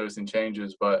started noticing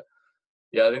changes. But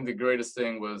yeah, I think the greatest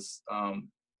thing was, and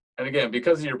again,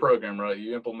 because of your program, right,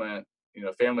 you implement,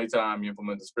 family time, you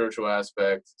implement the spiritual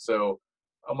aspect. So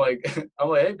I'm like,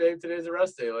 hey babe, today's a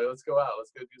rest day. Like, let's go out,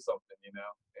 let's go do something,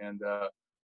 and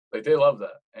like they love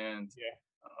that. And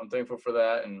I'm thankful for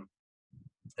that. And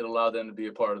it allowed them to be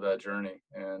a part of that journey.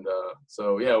 And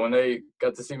so, yeah, when they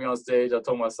got to see me on stage, I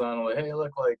told my son, I'm like, hey,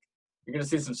 look, like, you're going to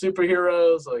see some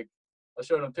superheroes. Like, I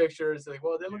showed him pictures. Like,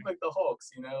 well, they look like the Hulks,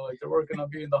 like they're working on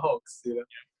being the Hulks.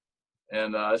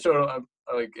 And I showed him,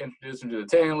 I like introduced him to the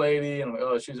tan lady, and I'm like,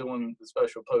 oh, she's the one, the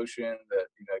special potion that,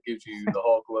 gives you the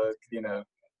Hulk look,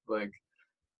 like,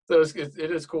 so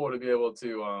it is cool to be able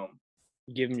to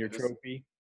give him your trophy.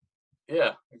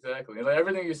 Yeah, exactly. And like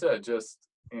everything you said, just,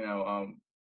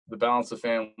 the balance of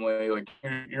family, like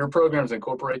your programs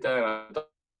incorporate that. And I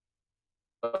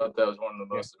thought that was one of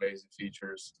the most amazing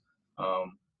features.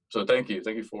 So thank you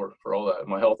for all that.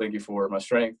 My health, thank you for my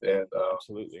strength, and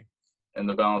absolutely, and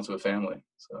the balance with family.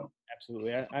 So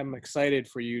absolutely, I'm excited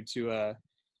for you to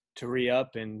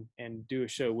re-up and do a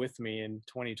show with me in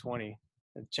 2020.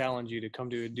 I challenge you to come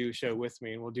do a show with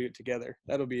me, and we'll do it together.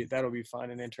 That'll be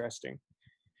fun and interesting.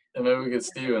 And maybe we get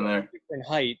Steve in there. In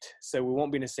height, so we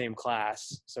won't be in the same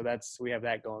class. So we have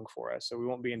that going for us. So we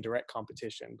won't be in direct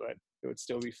competition, but it would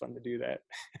still be fun to do that.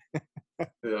 Yeah,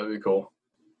 that'd be cool.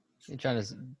 You're trying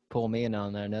to pull me in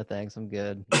on there? No thanks, I'm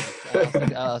good.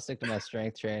 I'll stick to my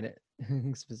strength training.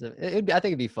 Specific. I think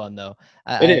it'd be fun though.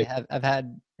 I've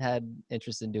had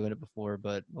interest in doing it before,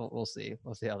 but we'll see.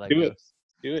 We'll see how that goes.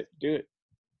 Do it.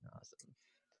 Awesome.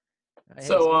 Right,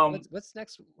 so what's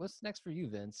next for you,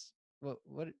 Vince?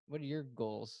 What are your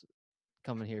goals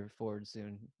coming here forward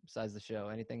soon besides the show?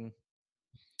 Anything?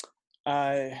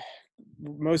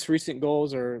 Most recent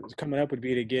goals are coming up would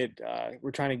be to get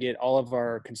we're trying to get all of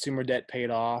our consumer debt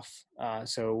paid off.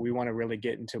 So we want to really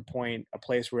get into a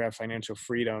place where we have financial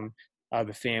freedom,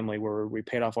 the family, where we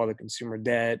paid off all the consumer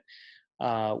debt.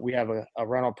 We have a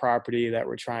rental property that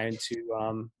we're trying to, I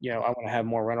want to have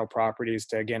more rental properties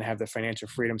to, again, have the financial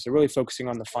freedom. So really focusing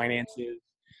on the finances,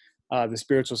 the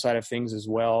spiritual side of things as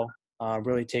well.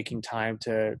 Really taking time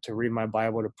to read my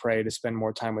Bible, to pray, to spend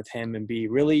more time with him, and be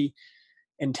really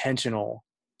intentional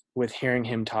with hearing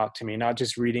him talk to me, not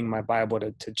just reading my Bible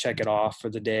to check it off for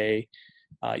the day.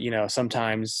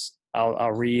 Sometimes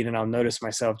I'll read and I'll notice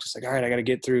myself just like, all right, I got to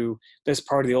get through this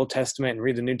part of the Old Testament and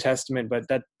read the New Testament, but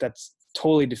that's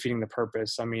totally defeating the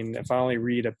purpose. I mean, if I only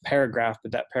read a paragraph,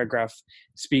 but that paragraph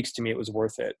speaks to me, it was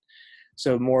worth it.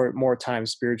 So more time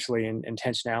spiritually and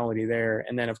intentionality there.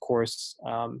 And then of course,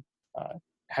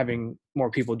 having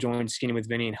more people join Skinny with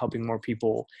Vinny and helping more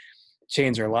people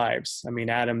change their lives. I mean,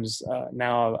 Adam's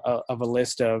now of a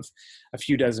list of a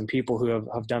few dozen people who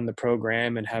have done the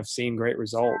program and have seen great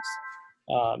results.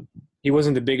 He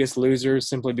wasn't the biggest loser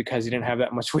simply because he didn't have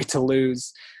that much weight to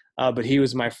lose. But he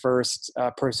was my first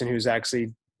person who's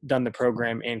actually done the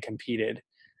program and competed,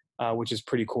 which is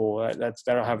pretty cool.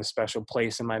 That'll have a special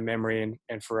place in my memory.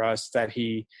 And for us, that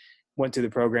he went through the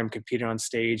program, competed on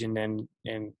stage, and then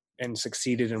and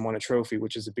succeeded and won a trophy,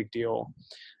 which is a big deal.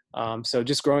 So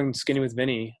just growing Skinny with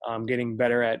Vinny, getting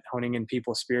better at honing in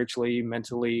people spiritually,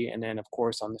 mentally, and then of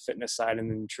course on the fitness side and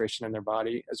the nutrition in their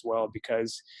body as well,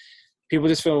 because people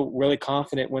just feel really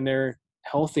confident when they're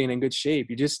healthy and in good shape.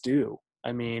 You just do.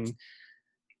 I mean,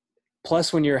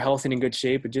 plus when you're healthy and in good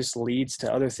shape, it just leads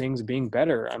to other things being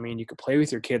better. I mean, you could play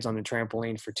with your kids on the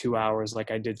trampoline for 2 hours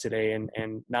like I did today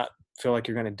and not feel like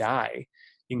you're going to die.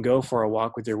 You can go for a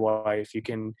walk with your wife. You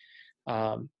can,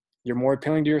 you're more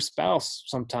appealing to your spouse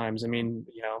sometimes. I mean,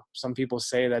 some people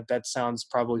say that sounds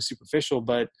probably superficial,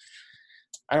 but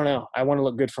I don't know. I want to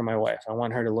look good for my wife. I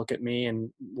want her to look at me,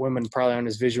 and women probably aren't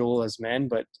as visual as men,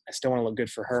 but I still want to look good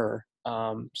for her.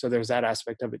 So there's that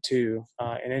aspect of it too.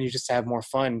 And then you just have more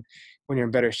fun when you're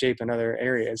in better shape in other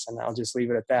areas. And I'll just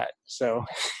leave it at that. So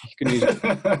you can use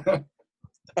it.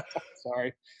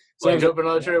 Sorry. So like jumping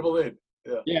on a trampoline.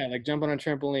 Yeah, like jumping on a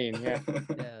trampoline. Yeah. Yeah,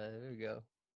 there we go.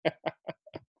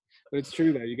 But it's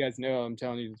true though. You guys know I'm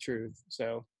telling you the truth.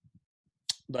 So,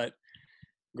 but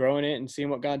growing it and seeing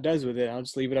what God does with it, I'll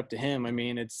just leave it up to him. I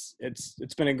mean, it's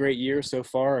been a great year so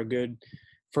far, a good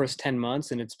first 10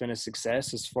 months, and it's been a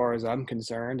success as far as I'm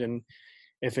concerned. And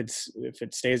if it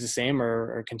stays the same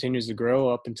or continues to grow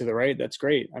up and to the right, that's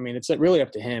great. I mean, it's really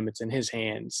up to him. It's in his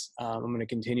hands. I'm going to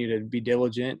continue to be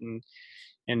diligent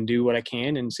and do what I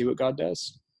can and see what God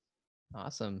does.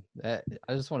 Awesome. I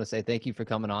just want to say thank you for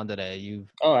coming on today.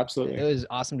 Oh, absolutely. It was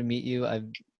awesome to meet you. I've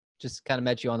just kind of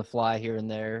met you on the fly here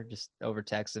and there, just over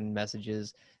text and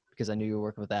messages, because I knew you were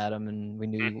working with Adam and we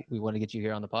knew we wanted to get you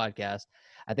here on the podcast.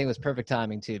 I think it was perfect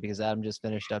timing too, because Adam just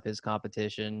finished up his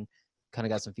competition, kind of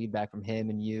got some feedback from him,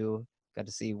 and you got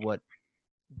to see what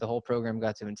the whole program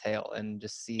got to entail and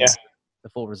just see the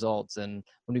full results. And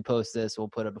when we post this, we'll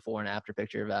put a before and after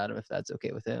picture of Adam, if that's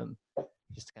okay with him.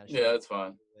 Just to kind of that's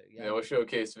fine. Yeah, we'll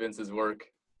showcase Vince's work.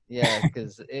 Yeah,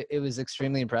 because it was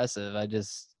extremely impressive.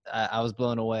 I was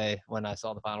blown away when I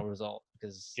saw the final result,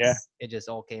 because it just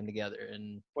all came together.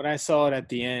 And when I saw it at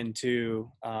the end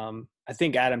too, I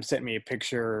think Adam sent me a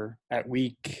picture at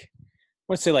week,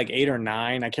 let's say like 8 or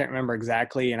 9. I can't remember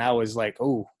exactly. And I was like,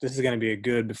 oh, this is going to be a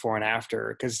good before and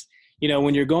after. Because,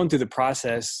 when you're going through the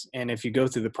process, and if you go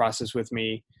through the process with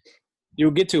me, you'll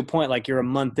get to a point like you're a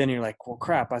month in and you're like, well,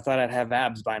 crap, I thought I'd have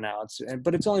abs by now.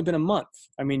 But it's only been a month.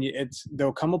 I mean,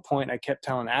 there'll come a point, I kept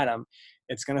telling Adam,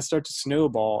 it's going to start to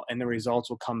snowball and the results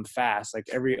will come fast. Like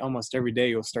almost every day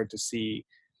you'll start to see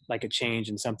like a change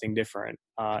in something different.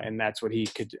 And that's what he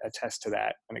could attest to,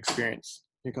 that and experience.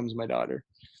 Here comes my daughter.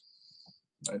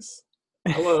 Nice.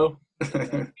 Hello.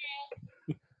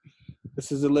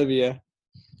 This is Olivia.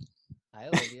 Hi,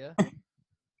 Olivia.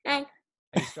 Hi.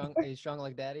 Are you strong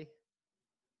like Daddy?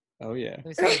 Oh yeah.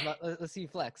 Let's see you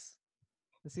flex.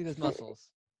 Let's see those muscles.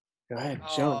 Go ahead,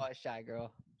 show 'em. Oh, shy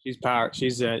girl.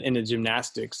 She's into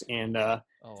gymnastics, and oh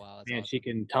wow, that's awesome. she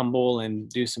can tumble and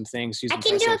do some things. She's I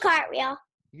can do a cartwheel.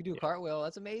 You can do a cartwheel.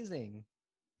 That's amazing.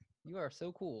 You are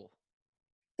so cool.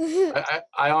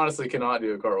 I honestly cannot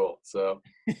do a cartwheel. So.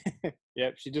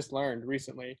 Yep, she just learned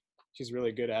recently. She's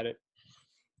really good at it.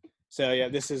 So yeah,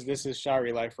 this is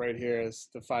Shirey life right here. It's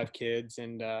the 5 kids,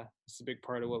 and it's a big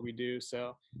part of what we do.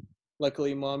 So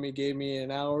luckily, Mommy gave me an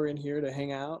hour in here to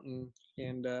hang out,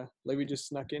 and Libby just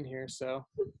snuck in here. So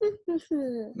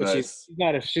but nice.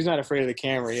 she's not afraid of the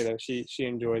camera either. She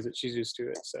enjoys it. She's used to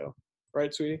it. So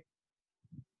right, sweetie.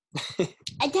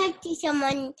 I talked to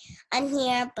someone on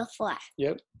here before.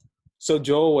 Yep. So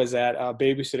Joel was at a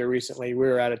babysitter recently. We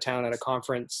were out of town at a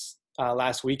conference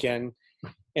last weekend.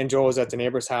 And Joel was at the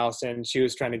neighbor's house, and she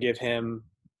was trying to give him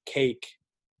cake.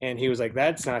 And he was like,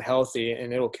 that's not healthy,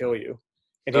 and it'll kill you.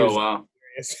 And he was wow.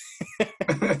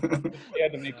 He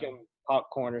had to make him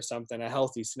popcorn or something, a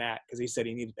healthy snack, because he said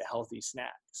he needed a healthy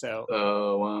snack. So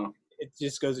wow. It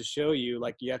just goes to show you,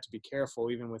 like, you have to be careful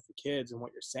even with the kids and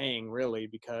what you're saying, really,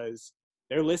 because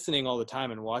they're listening all the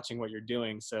time and watching what you're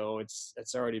doing. So it's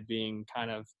already being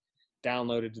kind of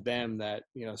downloaded to them that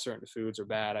certain foods are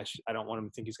bad. I don't want him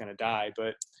to think he's going to die,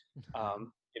 but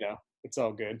it's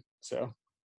all good. So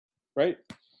right.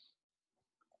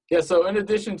 Yeah. So in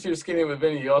addition to Skinny with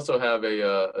Vinny, you also have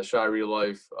a Shirey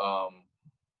Life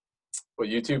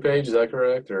YouTube page. Is that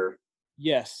correct? Or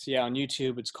yes, yeah, on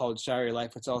YouTube it's called Shirey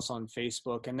Life. It's also on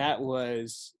Facebook, and that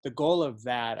was the goal of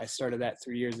that. I started that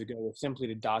 3 years ago, was simply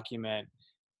to document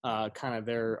kind of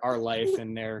our life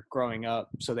and their growing up,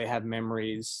 so they have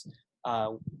memories.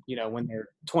 When they're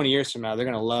 20 years from now, they're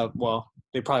going to love, well,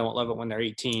 they probably won't love it when they're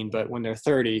 18, but when they're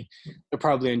 30, they'll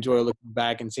probably enjoy looking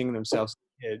back and seeing themselves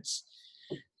as kids.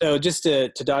 So just to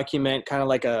document kind of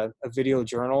like a video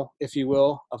journal, if you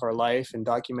will, of our life and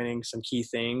documenting some key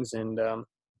things. And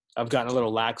I've gotten a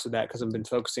little lax with that because I've been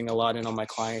focusing a lot in on my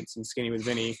clients and Skinny with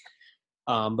Vinny.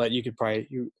 But you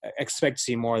expect to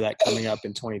see more of that coming up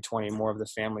in 2020, more of the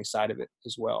family side of it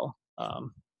as well.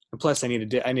 And plus, I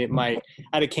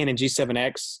had a Canon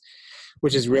G7X,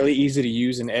 which is really easy to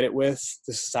use and edit with.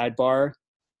 The sidebar,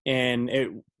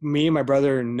 And me and my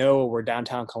brother Noah were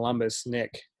downtown Columbus,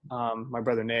 my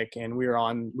brother Nick, and we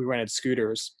rented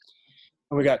scooters,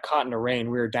 and we got caught in the rain.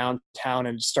 We were downtown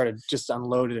and it started just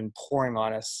unloaded and pouring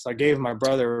on us. So I gave my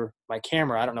brother my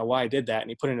camera. I don't know why I did that. And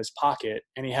he put it in his pocket,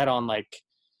 and he had on like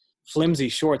flimsy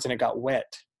shorts, and it got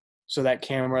wet. So that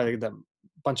camera, the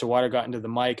bunch of water got into the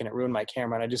mic and it ruined my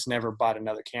camera. And I just never bought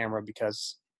another camera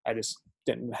because I just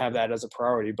didn't have that as a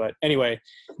priority. But anyway,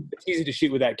 it's easy to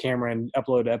shoot with that camera and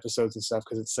upload episodes and stuff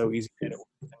because it's so easy to edit.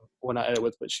 Well, not edit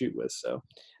with, but shoot with. So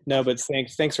no, but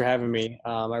thanks for having me.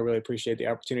 I really appreciate the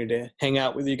opportunity to hang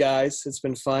out with you guys. It's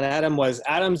been fun.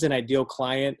 Adam's an ideal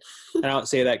client. And I don't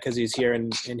say that because he's here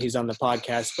and he's on the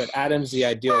podcast, but Adam's the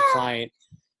ideal client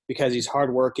because he's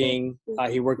hardworking.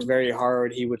 He worked very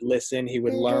hard. He would listen, he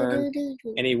would learn,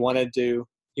 and he wanted to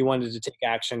take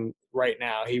action right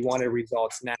now. He wanted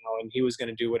results now, and he was going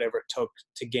to do whatever it took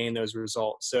to gain those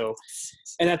results. So,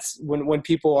 and that's when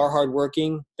people are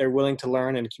hardworking, they're willing to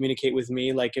learn and communicate with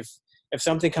me. Like if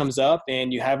something comes up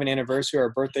and you have an anniversary or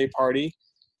a birthday party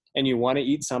and you want to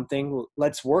eat something,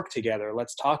 let's work together.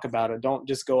 Let's talk about it. Don't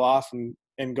just go off and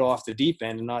go off the deep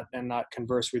end and not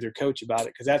converse with your coach about it.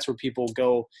 Because that's where people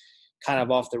go kind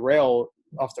of off the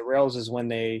rails is when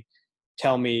they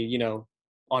tell me,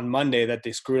 on Monday that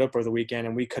they screwed up over the weekend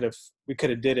and we could have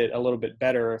did it a little bit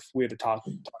better if we had to talk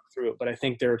through it. But I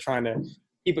think they were trying to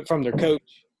keep it from their coach,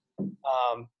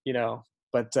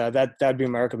 but that'd be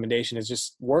my recommendation is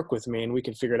just work with me and we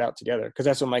can figure it out together. Because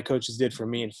that's what my coaches did for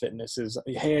me in fitness is,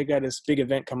 hey, I got this big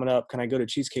event coming up. Can I go to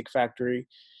Cheesecake Factory?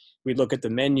 We'd look at the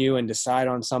menu and decide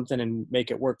on something and make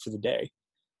it work for the day.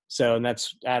 So, and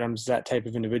that's Adam's that type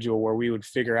of individual where we would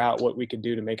figure out what we could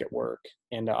do to make it work.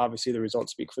 And obviously the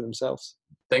results speak for themselves.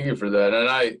 Thank you for that.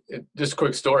 And just a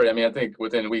quick story. I mean, I think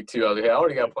within week 2, I was like, hey, I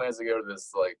already got plans to go to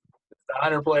this like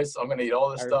diner place. I'm going to eat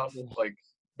all this stuff. Like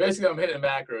basically I'm hitting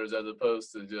macros as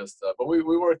opposed to just, but we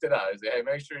worked it out. I was like, hey,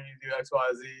 make sure you do X,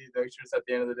 Y, Z, make sure it's at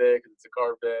the end of the day because it's a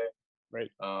carb day. Right.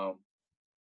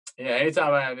 Yeah,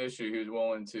 anytime I had an issue, he was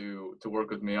willing to work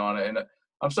with me on it. And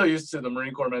I'm so used to the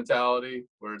Marine Corps mentality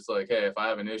where it's like, hey, if I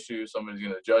have an issue, somebody's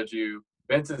going to judge you.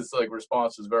 Vince's like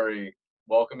response was very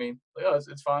welcoming. Like, oh,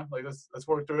 it's fine. Like, let's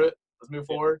work through it. Let's move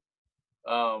forward.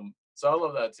 So I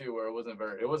love that too, where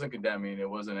it wasn't condemning. It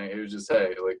was just,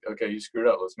 hey, like, okay, you screwed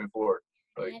up. Let's move forward.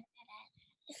 Like,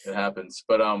 it happens.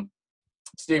 But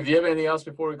Steve, do you have anything else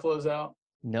before we close out?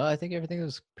 No, I think everything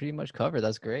was pretty much covered.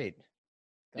 That's great.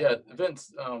 Yeah,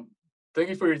 Vince, thank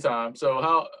you for your time.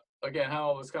 So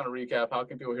let's kind of recap. How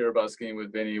can people hear about Skinny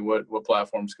with Vinny? What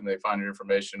platforms can they find your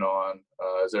information on?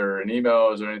 Is there an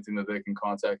email? Is there anything that they can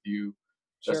contact you?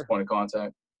 Sure. That's the point of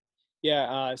contact.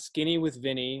 Yeah, Skinny with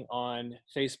Vinny on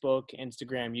Facebook,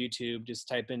 Instagram, YouTube. Just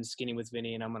type in Skinny with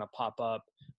Vinny and I'm going to pop up.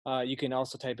 You can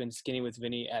also type in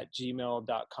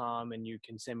skinnywithvinny@gmail.com and you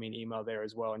can send me an email there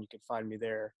as well and you can find me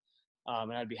there.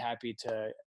 And I'd be happy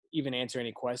to even answer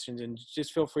any questions, and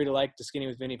just feel free to like the Skinny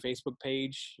with Vinny Facebook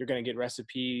page. You're going to get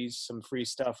recipes, some free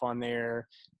stuff on there,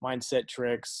 mindset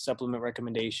tricks, supplement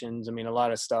recommendations. I mean, a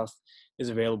lot of stuff is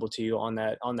available to you on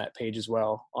that page as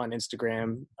well, on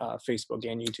Instagram, Facebook,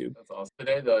 and YouTube. That's awesome.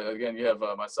 Today, again, you have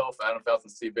myself, Adam Fouts,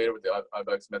 and Steve Bader with the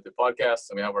IBEX Method Podcast,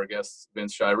 and we have our guest,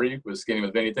 Vince Shirey with Skinny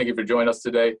with Vinny. Thank you for joining us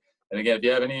today. And again, if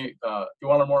you have if you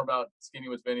want to learn more about Skinny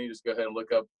with Vinny, just go ahead and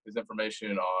look up his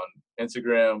information on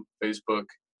Instagram, Facebook.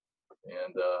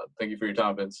 And thank you for your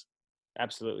time, Vince.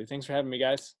 Absolutely. Thanks for having me,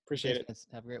 guys. Appreciate it.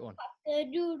 Have a great one.